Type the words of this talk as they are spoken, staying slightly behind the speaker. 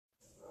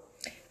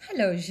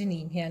Hello,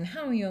 Janine here, and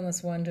how are you on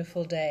this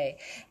wonderful day?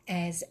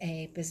 As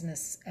a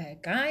business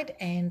guide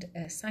and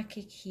a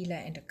psychic healer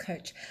and a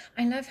coach,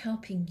 I love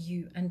helping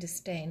you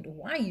understand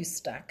why you're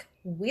stuck,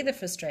 where the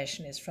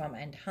frustration is from,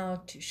 and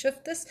how to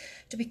shift this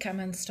to become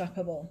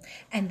unstoppable.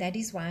 And that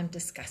is why I'm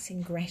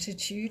discussing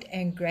gratitude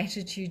and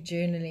gratitude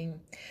journaling.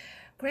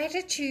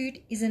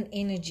 Gratitude is an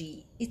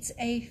energy, it's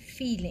a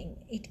feeling,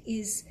 it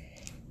is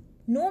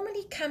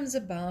normally comes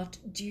about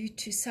due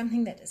to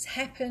something that has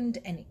happened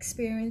and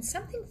experienced,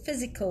 something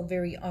physical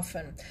very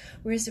often,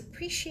 whereas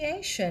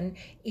appreciation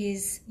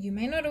is you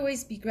may not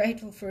always be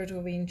grateful for it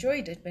or be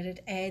enjoyed it, but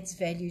it adds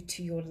value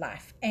to your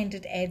life, and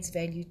it adds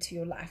value to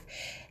your life.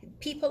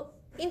 People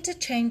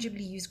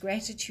interchangeably use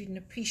gratitude and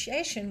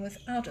appreciation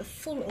without a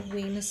full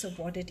awareness of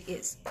what it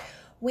is.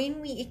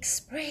 When we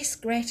express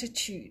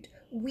gratitude,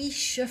 we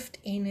shift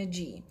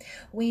energy.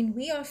 When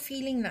we are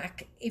feeling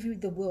like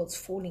the world's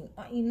falling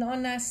in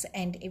on us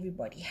and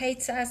everybody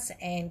hates us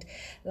and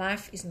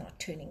life is not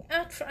turning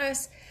out for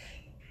us,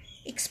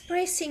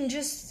 expressing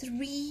just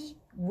three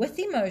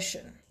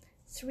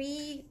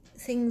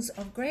things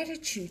of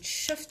gratitude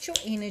shift your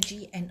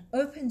energy and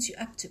opens you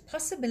up to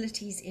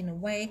possibilities in a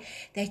way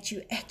that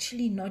you're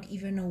actually not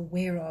even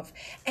aware of.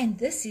 And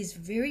this is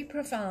very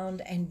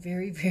profound and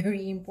very,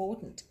 very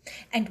important.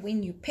 And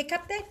when you pick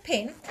up that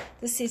pen,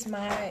 this is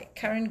my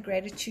current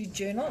gratitude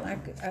journal.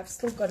 I've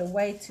still got a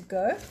way to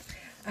go.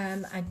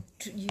 I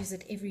use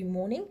it every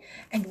morning,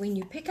 and when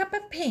you pick up a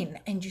pen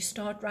and you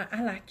start writing,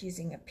 I like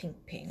using a pink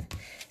pen,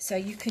 so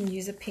you can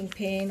use a pink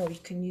pen or you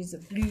can use a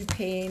blue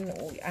pen,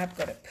 or I've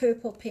got a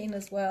purple pen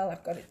as well,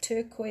 I've got a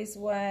turquoise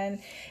one.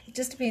 It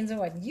just depends on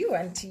what you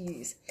want to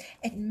use.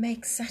 It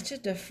makes such a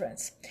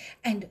difference.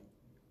 And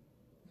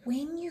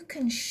when you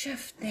can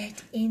shift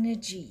that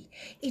energy,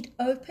 it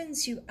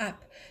opens you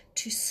up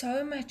to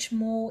so much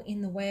more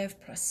in the way of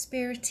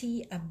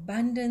prosperity,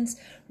 abundance,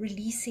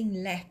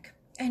 releasing lack.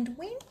 And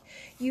when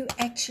you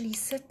actually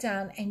sit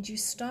down and you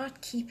start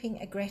keeping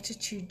a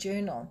gratitude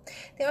journal,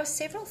 there are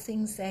several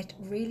things that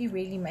really,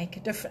 really make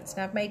a difference.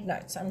 Now, I've made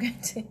notes, so I'm going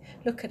to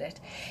look at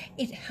it.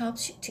 It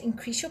helps you to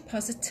increase your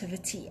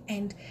positivity,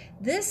 and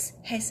this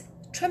has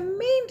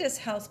tremendous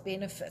health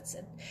benefits.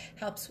 It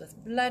helps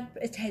with blood.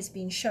 It has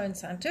been shown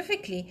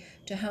scientifically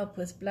to help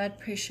with blood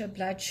pressure,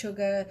 blood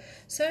sugar,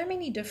 so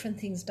many different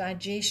things,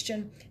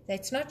 digestion.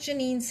 That's not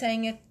Janine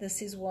saying it.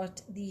 This is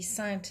what the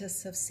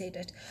scientists have said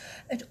it.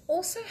 It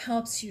also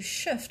helps you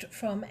shift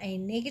from a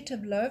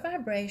negative, low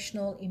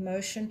vibrational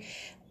emotion,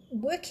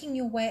 working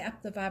your way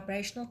up the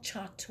vibrational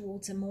chart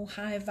towards a more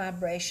higher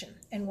vibration.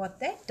 And what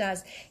that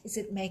does is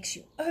it makes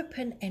you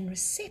open and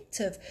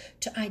receptive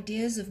to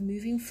ideas of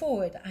moving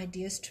forward,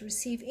 ideas to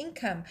receive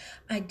income,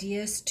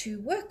 ideas to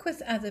work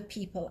with other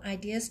people,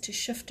 ideas to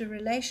shift a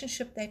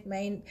relationship that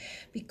may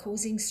be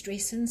causing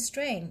stress and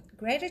strain.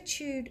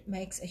 Gratitude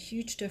makes a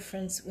huge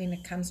difference when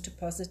it comes to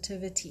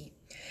positivity.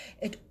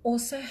 It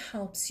also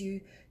helps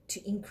you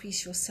to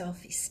increase your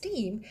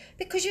self-esteem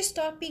because you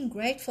start being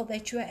grateful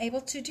that you are able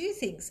to do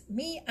things.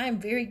 Me, I'm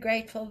very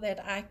grateful that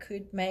I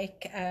could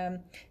make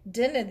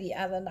dinner the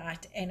other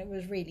night, and it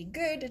was really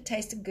good, it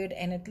tasted good,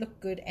 and it looked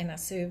good, and I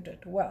served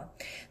it well.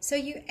 So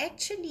you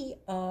actually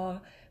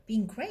are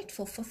being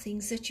grateful for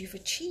things that you've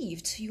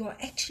achieved. So you are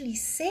actually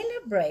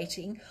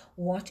celebrating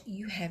what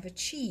you have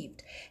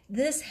achieved.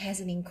 This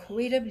has an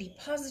incredibly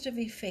positive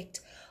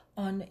effect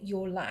on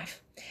your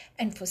life.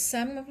 And for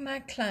some of my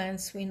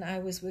clients, when I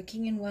was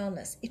working in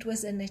wellness, it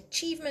was an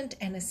achievement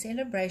and a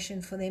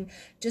celebration for them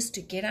just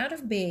to get out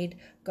of bed,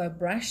 go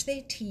brush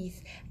their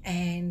teeth,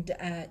 and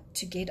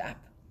to get up.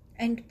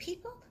 And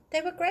people, they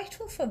were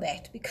grateful for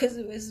that because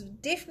it was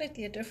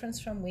definitely a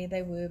difference from where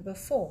they were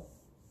before.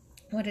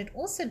 What it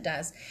also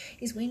does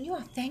is when you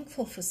are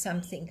thankful for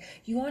something,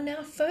 you are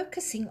now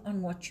focusing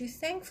on what you're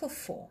thankful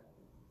for.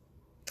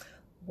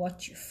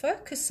 What you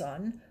focus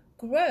on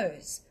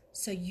grows.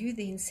 So you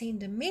then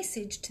send a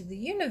message to the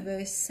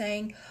universe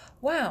saying,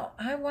 wow,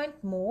 I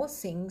want more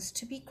things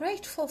to be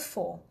grateful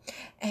for.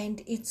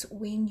 And it's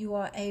when you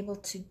are able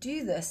to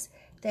do this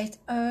that,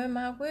 oh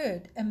my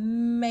word,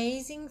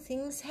 amazing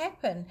things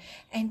happen.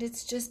 And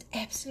it's just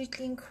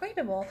absolutely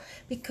incredible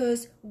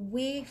because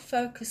where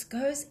focus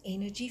goes,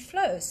 energy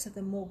flows. So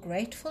the more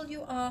grateful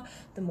you are,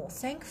 the more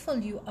thankful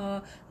you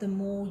are, the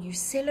more you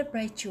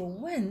celebrate your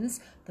wins,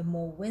 the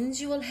more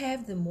wins you will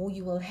have, the more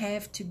you will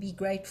have to be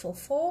grateful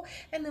for,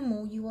 and the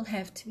more you will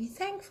have to be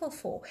thankful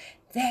for.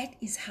 That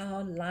is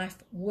how life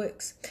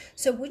works.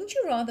 So wouldn't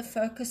you rather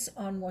focus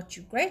on what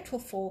you're grateful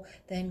for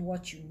than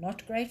what you're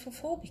not grateful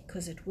for?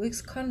 Because it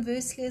works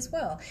conversely as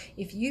well.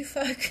 If you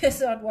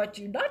focus on what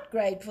you're not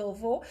grateful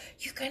for,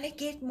 you're going to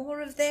get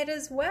more of that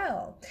as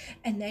well.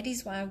 And that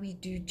is why we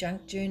do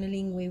junk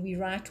journaling, where we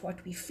write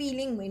what we're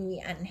feeling when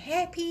we're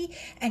unhappy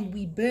and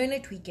we burn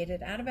it. We get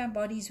it out of our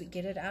bodies, we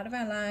get it out of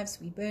our lives,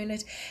 we burn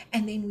it,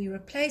 and then we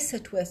replace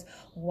it with,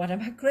 what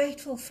am I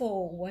grateful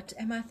for? What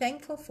am I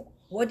thankful for?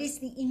 What is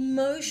the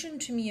emotion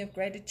to me of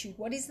gratitude?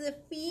 What is the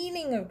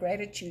feeling of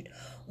gratitude?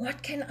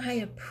 What can I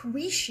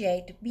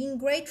appreciate being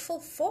grateful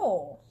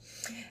for?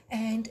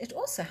 And it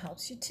also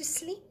helps you to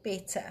sleep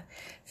better.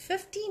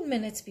 15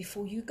 minutes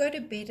before you go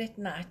to bed at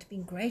night,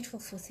 being grateful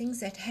for things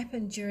that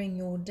happen during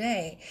your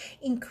day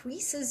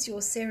increases your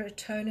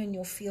serotonin,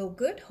 your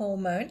feel-good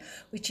hormone,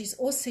 which is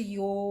also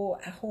your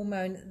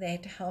hormone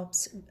that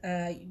helps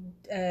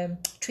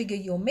trigger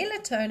your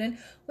melatonin,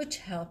 which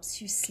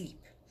helps you sleep.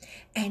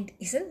 And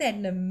isn't that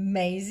an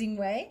amazing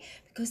way?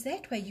 Because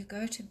that way you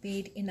go to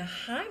bed in a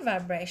high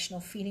vibrational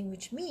feeling,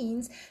 which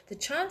means the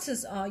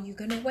chances are you're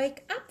going to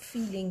wake up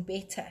feeling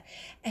better.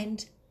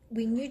 And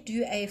when you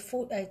do a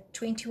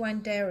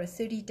 21-day or a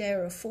 30-day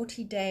or a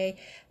 40-day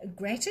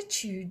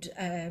gratitude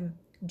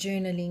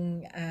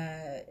journaling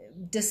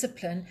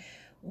discipline,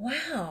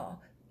 wow,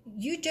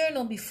 you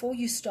journal before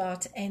you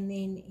start and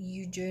then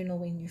you journal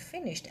when you're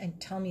finished, and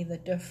tell me the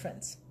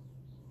difference.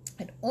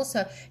 And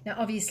also, now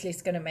obviously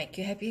it's going to make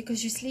you happy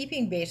because you're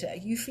sleeping better,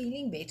 you're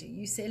feeling better,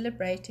 you're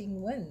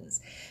celebrating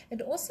wins. It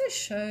also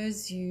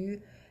shows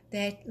you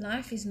that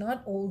life is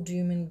not all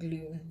doom and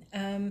gloom.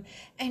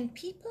 And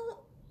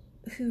people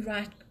who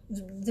write,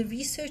 the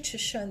research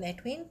has shown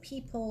that when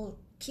people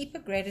keep a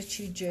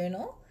gratitude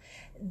journal,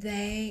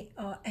 they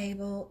are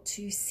able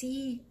to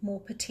see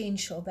more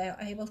potential. They are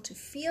able to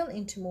feel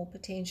into more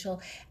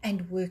potential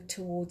and work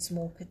towards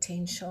more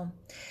potential.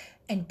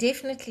 And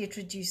definitely it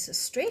reduces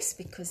stress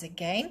because,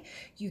 again,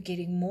 you're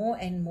getting more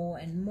and more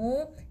and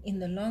more in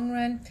the long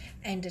run,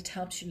 and it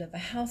helps you live a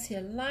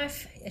healthier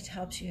life. It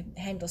helps you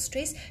handle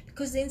stress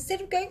because instead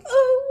of going,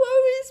 oh,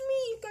 woe is me,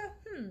 you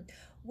go,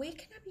 where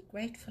can I be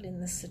grateful in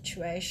this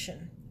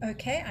situation?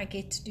 Okay, I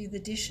get to do the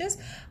dishes.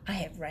 I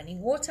have running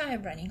water. I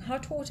have running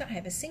hot water. I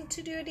have a sink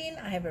to do it in.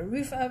 I have a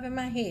roof over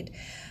my head.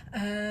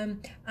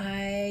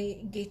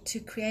 I get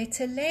to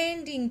create a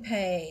landing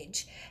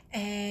page,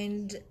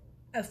 and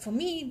for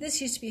me, this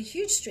used to be a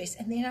huge stress.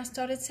 And then I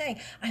started saying,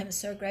 I am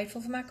so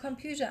grateful for my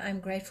computer. I'm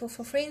grateful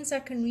for friends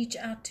I can reach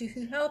out to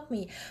who help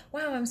me.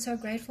 Wow, I'm so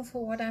grateful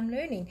for what I'm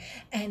learning.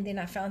 And then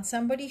I found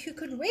somebody who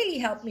could really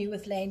help me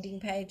with landing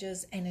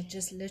pages, and it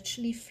just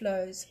literally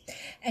flows.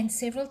 And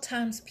several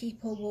times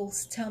people will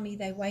tell me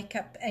they wake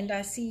up, and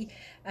I see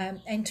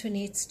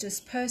Antoinette's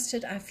just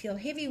posted, I feel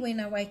heavy when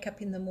I wake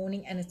up in the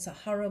morning, and it's a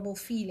horrible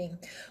feeling.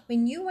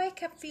 When you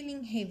wake up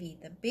feeling heavy,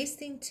 the best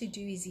thing to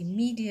do is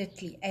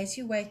immediately as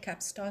you wake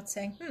up, start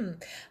saying,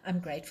 I'm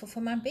grateful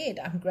for my bed,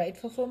 I'm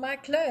grateful for my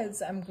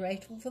clothes, I'm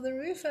grateful for the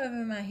roof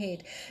over my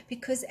head.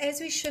 Because as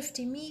we shift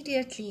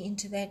immediately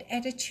into that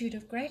attitude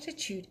of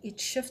gratitude, it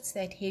shifts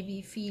that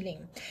heavy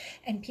feeling.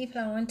 And people,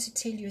 I want to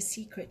tell you a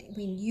secret.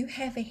 When you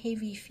have a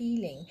heavy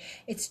feeling,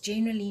 it's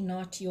generally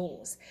not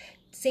yours.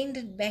 Send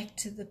it back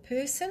to the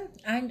person.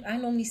 I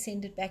normally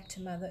send it back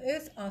to Mother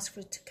Earth, ask for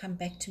it to come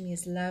back to me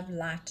as love,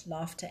 light,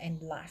 laughter,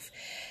 and life.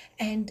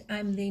 And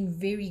I'm then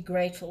very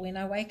grateful. When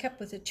I wake up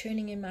with a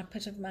churning in my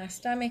pit of my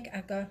stomach,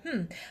 I go,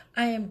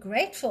 I am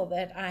grateful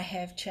that I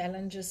have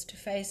challenges to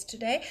face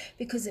today,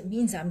 because it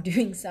means I'm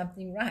doing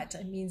something right.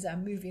 It means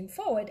I'm moving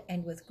forward,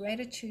 and with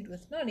gratitude,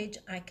 with knowledge,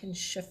 I can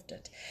shift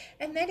it.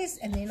 And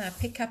then I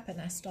pick up and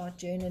I start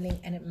journaling,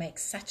 and it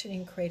makes such an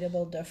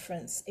incredible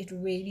difference. It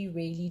really,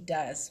 really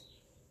does.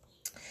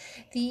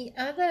 The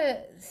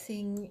other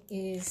thing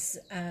is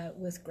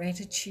with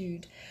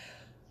gratitude,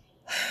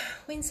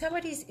 when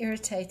somebody's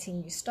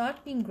irritating you,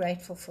 start being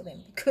grateful for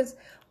them, because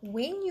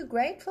when you're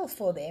grateful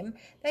for them,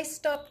 they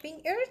stop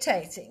being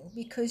irritating,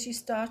 because you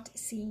start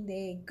seeing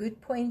their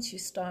good points, you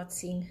start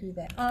seeing who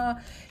they are,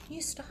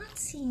 you start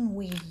seeing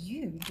where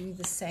you do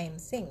the same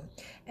thing.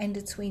 And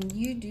it's when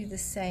you do the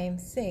same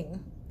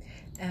thing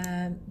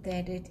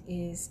that it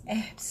is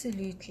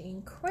absolutely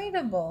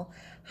incredible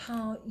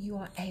how you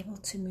are able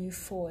to move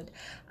forward.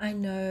 I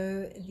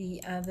know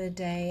the other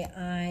day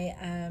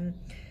I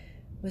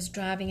was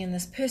driving, and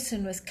this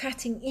person was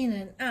cutting in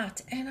and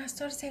out, and I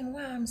started saying,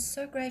 wow, I'm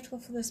so grateful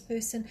for this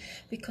person,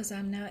 because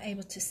I'm now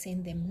able to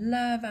send them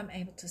love, I'm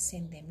able to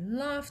send them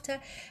laughter.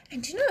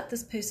 And do you know what?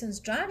 This person's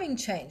driving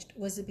changed.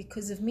 Was it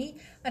because of me?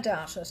 I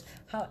doubt it.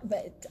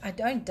 But I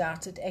don't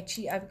doubt it,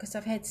 actually, because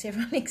I've had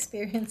several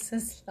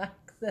experiences like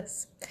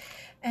this.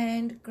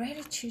 And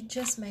gratitude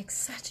just makes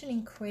such an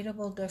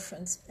incredible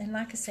difference. And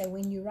like I say,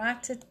 when you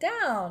write it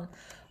down,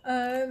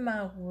 oh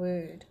my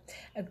word,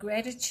 a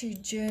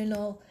gratitude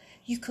journal,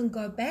 you can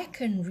go back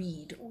and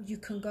read, or you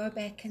can go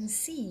back and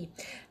see.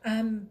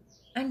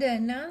 Under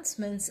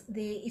announcements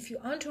there, if you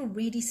aren't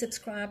already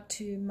subscribed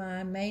to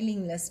my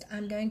mailing list,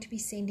 I'm going to be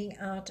sending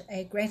out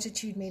a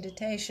gratitude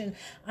meditation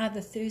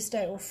either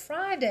Thursday or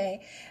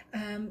Friday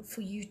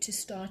for you to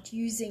start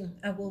using.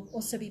 I will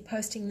also be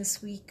posting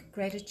this week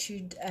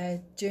gratitude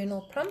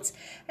journal prompts,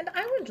 and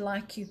I would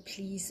like you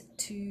please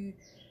to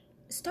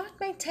start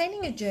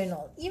maintaining a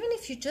journal, even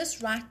if you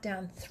just write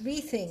down 3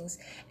 things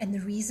and the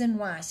reason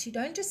why. So you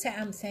don't just say,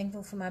 I'm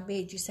thankful for my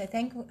bed. You say,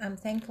 I'm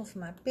thankful for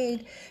my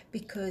bed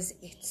because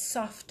it's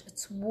soft,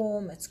 it's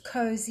warm, it's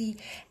cozy,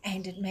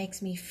 and it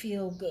makes me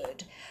feel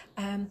good.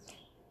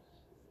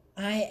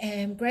 I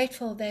am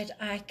grateful that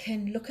I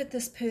can look at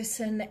this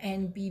person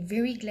and be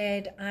very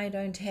glad I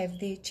don't have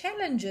their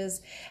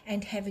challenges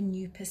and have a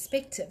new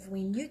perspective.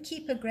 When you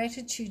keep a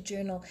gratitude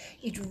journal,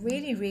 it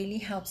really, really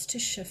helps to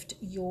shift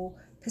your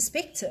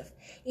perspective.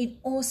 It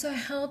also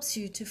helps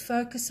you to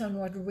focus on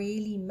what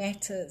really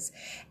matters,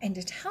 and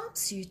it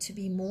helps you to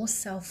be more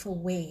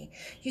self-aware.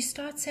 You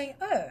start saying,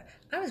 oh,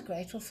 I was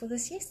grateful for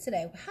this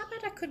yesterday. How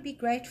about I could be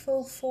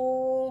grateful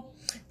for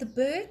the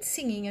birds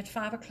singing at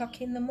 5 o'clock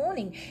in the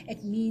morning?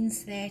 It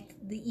means that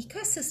the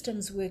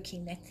ecosystem's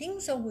working, that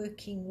things are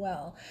working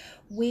well.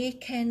 Where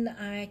can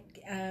I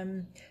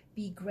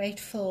be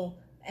grateful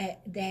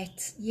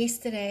that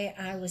yesterday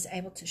I was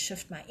able to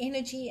shift my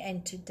energy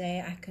and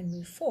today I can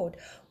move forward?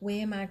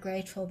 Where am I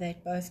grateful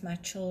that both my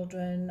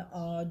children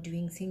are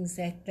doing things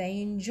that they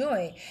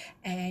enjoy,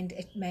 and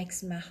it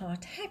makes my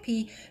heart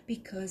happy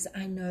because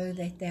I know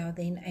that they are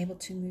then able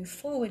to move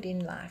forward in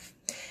life.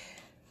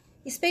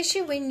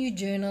 Especially when you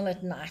journal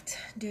at night,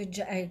 do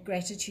a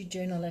gratitude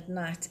journal at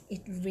night, it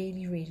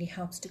really, really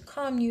helps to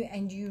calm you,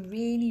 and you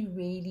really,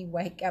 really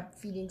wake up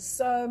feeling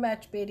so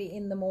much better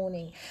in the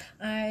morning.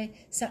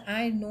 So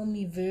I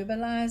normally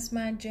verbalize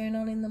my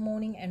journal in the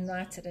morning and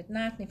write it at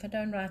night, and if I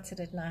don't write it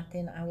at night,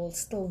 then I will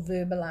still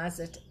verbalize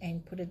it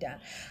and put it down.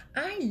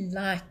 I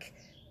like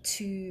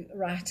to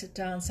write it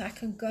down so I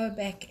can go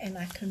back and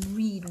I can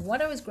read what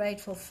I was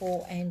grateful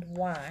for and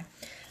why.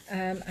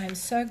 I'm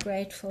so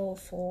grateful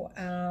for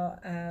our,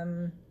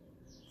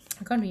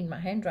 I can't read my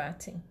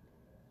handwriting.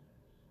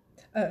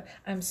 Oh,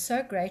 I'm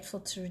so grateful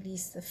to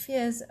release the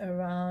fears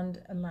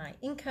around my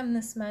income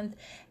this month,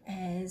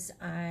 as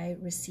I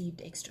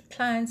received extra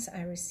clients,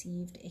 I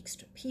received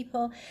extra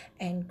people,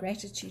 and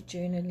gratitude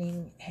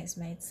journaling has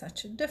made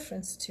such a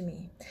difference to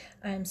me.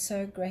 I'm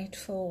so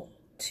grateful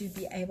to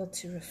be able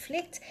to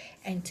reflect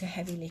and to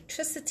have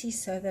electricity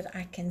so that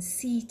I can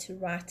see to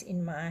write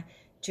in my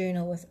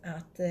journal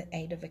without the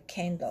aid of a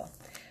candle.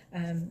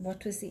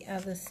 What was the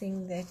other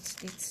thing let's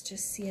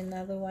just see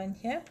another one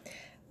here.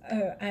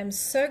 Oh, I'm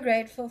so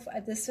grateful for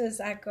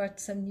I got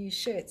some new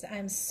shirts.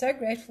 I'm so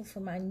grateful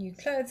for my new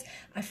clothes.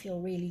 I feel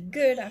really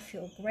good. I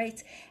feel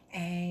great.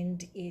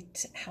 And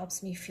it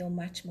helps me feel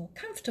much more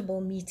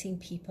comfortable meeting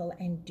people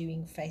and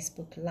doing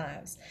Facebook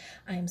Lives.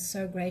 I'm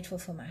so grateful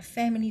for my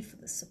family, for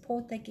the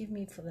support they give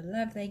me, for the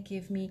love they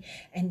give me,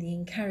 and the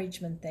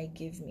encouragement they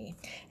give me.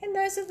 And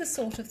those are the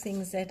sort of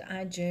things that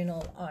I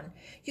journal on.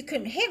 You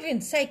can,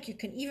 heaven's sake, you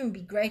can even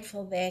be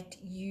grateful that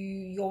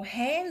your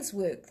hands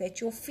work,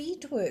 that your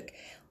feet work,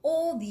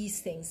 all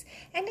these things.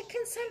 And it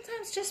can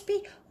sometimes just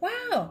be,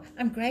 wow,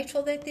 I'm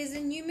grateful that there's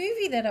a new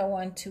movie that I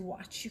want to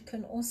watch. You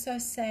can also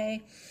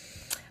say,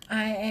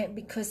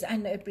 because I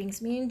know it brings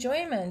me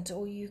enjoyment.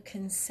 Or you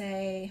can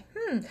say,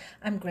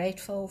 I'm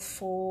grateful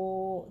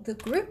for the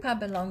group I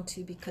belong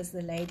to because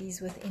the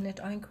ladies within it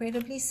are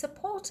incredibly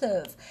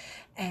supportive,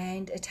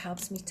 and it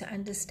helps me to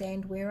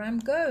understand where I'm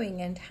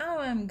going and how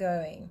I'm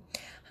going.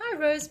 Hi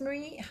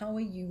Rosemary, how are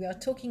you? We are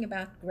talking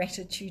about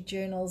gratitude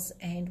journals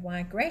and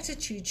why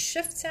gratitude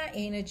shifts our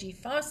energy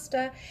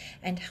faster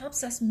and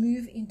helps us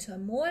move into a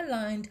more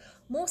aligned,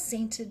 more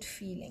centered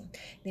feeling.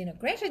 Then a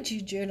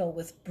gratitude journal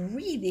with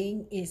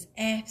breathing is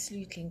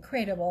absolutely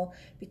incredible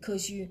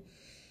because the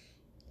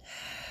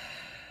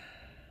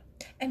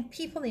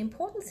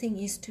important thing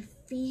is to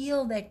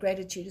feel that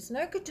gratitude. It's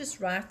no good just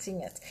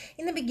writing it.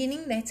 In the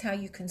beginning, that's how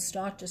you can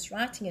start, just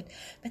writing it.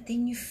 But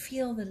then you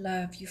feel the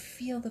love, you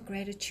feel the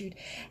gratitude.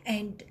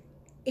 And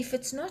if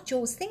it's not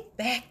yours, think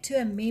back to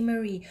a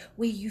memory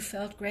where you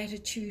felt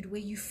gratitude,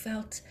 where you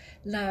felt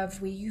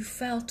love, where you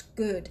felt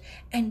good,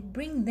 and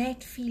bring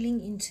that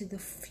feeling into the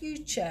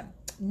future,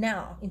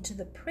 now, into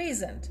the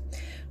present.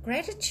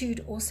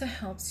 Gratitude also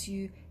helps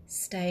you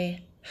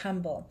stay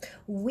humble.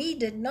 We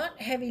did not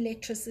have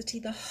electricity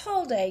the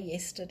whole day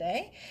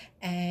yesterday,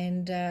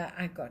 and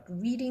I got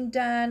reading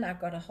done, I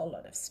got a whole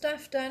lot of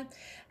stuff done,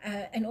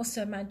 and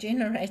also my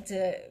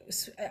generator,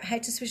 I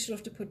had to switch it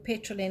off to put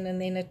petrol in,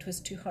 and then it was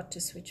too hot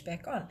to switch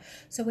back on.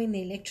 So when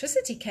the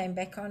electricity came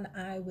back on,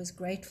 I was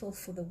grateful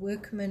for the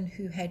workmen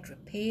who had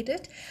repaired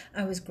it.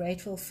 I was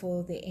grateful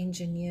for the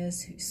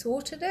engineers who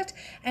sorted it,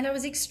 and I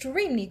was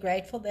extremely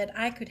grateful that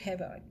I could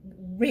have a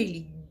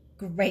really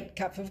great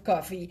cup of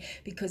coffee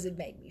because it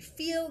made me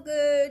feel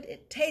good,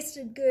 it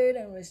tasted good,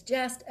 and was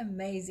just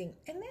amazing.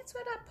 And that's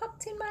what I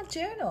popped in my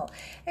journal.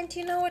 And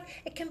you know what?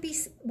 It can be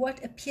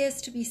what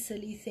appears to be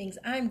silly things.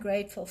 I'm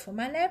grateful for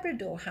my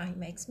Labrador, how he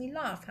makes me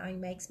laugh, how he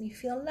makes me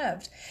feel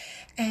loved.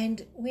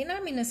 And when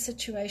I'm in a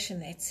situation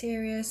that's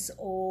serious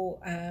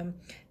or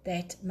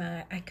that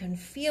I can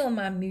feel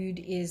my mood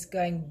is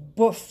going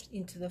boof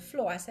into the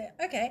floor, I say,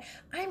 okay,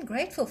 I'm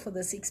grateful for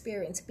this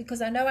experience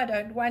because I know I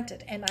don't want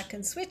it, and I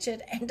can switch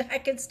it and I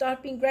can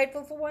start being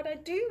grateful for what I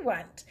do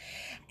want.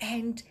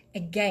 And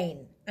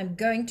again, I'm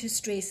going to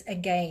stress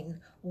again,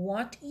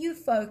 what you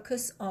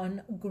focus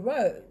on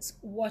grows.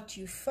 What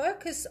you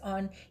focus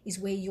on is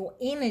where your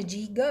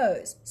energy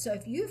goes. So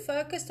if you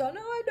focus on,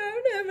 I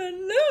don't have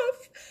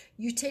enough,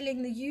 you're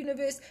telling the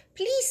universe,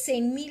 please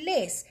send me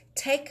less.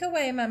 take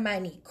away my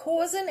money,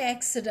 cause an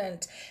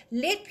accident,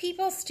 let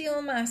people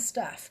steal my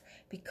stuff,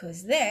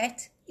 because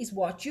that is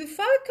what you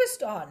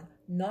focused on,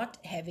 not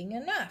having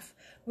enough.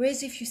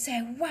 Whereas if you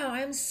say, wow,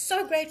 I'm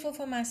so grateful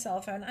for my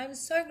cell phone, I'm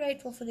so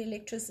grateful for the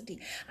electricity,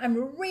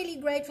 I'm really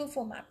grateful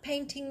for my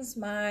paintings,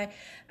 my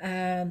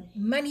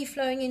money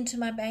flowing into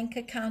my bank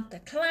account, the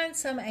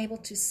clients I'm able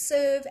to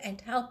serve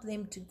and help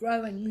them to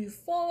grow and move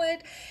forward,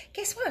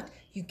 guess what?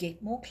 You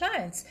get more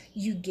clients,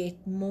 you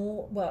get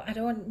more, well, I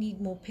don't need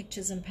more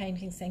pictures and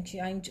paintings, thank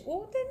you.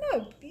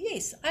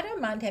 Yes, I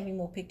don't mind having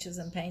more pictures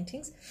and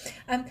paintings,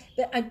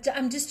 but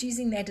I'm just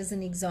using that as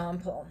an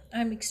example.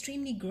 I'm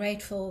extremely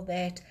grateful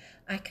that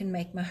I can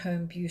make my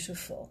home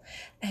beautiful.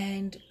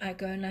 And I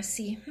go and I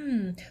see,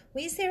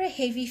 where's there a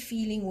heavy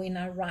feeling when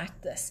I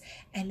write this?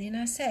 And then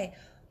I say,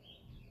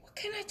 what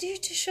can I do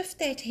to shift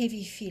that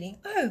heavy feeling?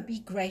 Oh, be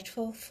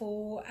grateful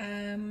for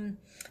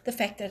the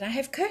fact that I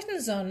have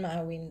curtains on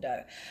my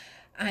window.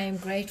 I am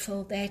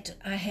grateful that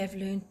I have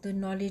learned the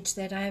knowledge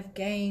that I've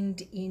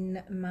gained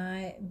in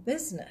my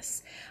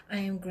business. I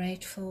am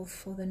grateful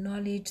for the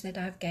knowledge that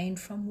I've gained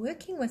from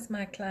working with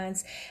my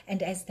clients,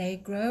 and as they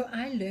grow,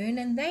 I learn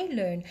and they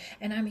learn.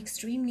 And I'm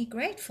extremely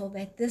grateful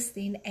that this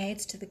then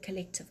adds to the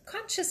collective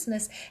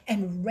consciousness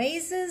and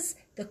raises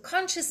the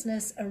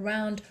consciousness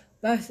around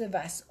both of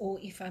us, or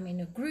if I'm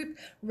in a group,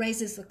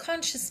 raises the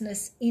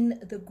consciousness in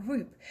the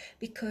group,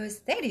 because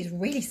that is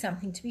really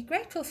something to be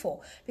grateful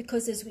for.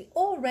 Because as we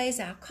all raise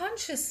our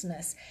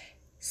consciousness,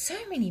 so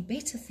many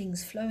better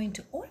things flow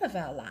into all of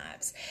our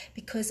lives,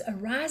 because a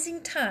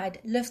rising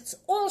tide lifts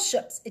all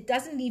ships. It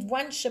doesn't leave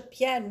one ship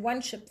here and one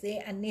ship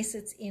there unless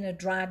it's in a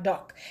dry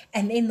dock,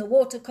 and then the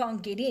water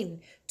can't get in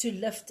to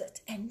lift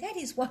it. And that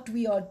is what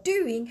we are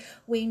doing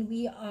when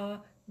we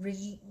aren't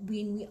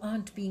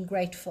being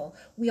grateful.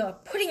 We are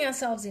putting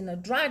ourselves in a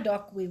dry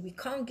dock where we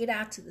can't get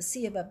out to the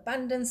sea of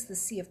abundance, the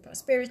sea of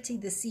prosperity,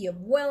 the sea of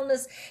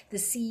wellness, the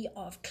sea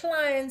of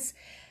clients.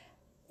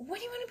 What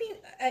do you want to be?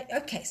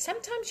 Okay,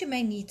 sometimes you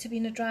may need to be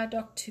in a dry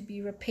dock to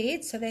be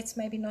repaired, so that's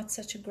maybe not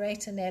such a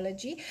great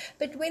analogy.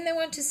 But when they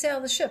want to sail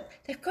the ship,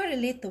 they've got to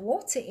let the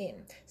water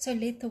in. So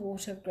let the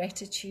water of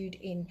gratitude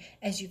in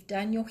as you've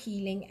done your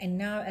healing, and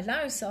now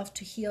allow yourself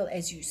to heal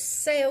as you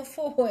sail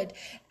forward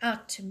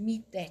out to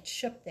meet that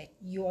ship that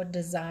you're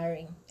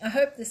desiring. I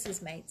hope this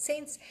has made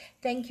sense.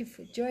 Thank you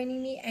for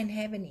joining me, and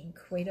have an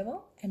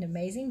incredible and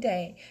amazing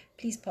day.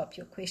 Please pop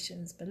your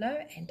questions below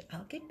and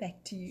I'll get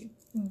back to you.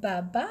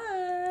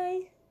 Bye-bye.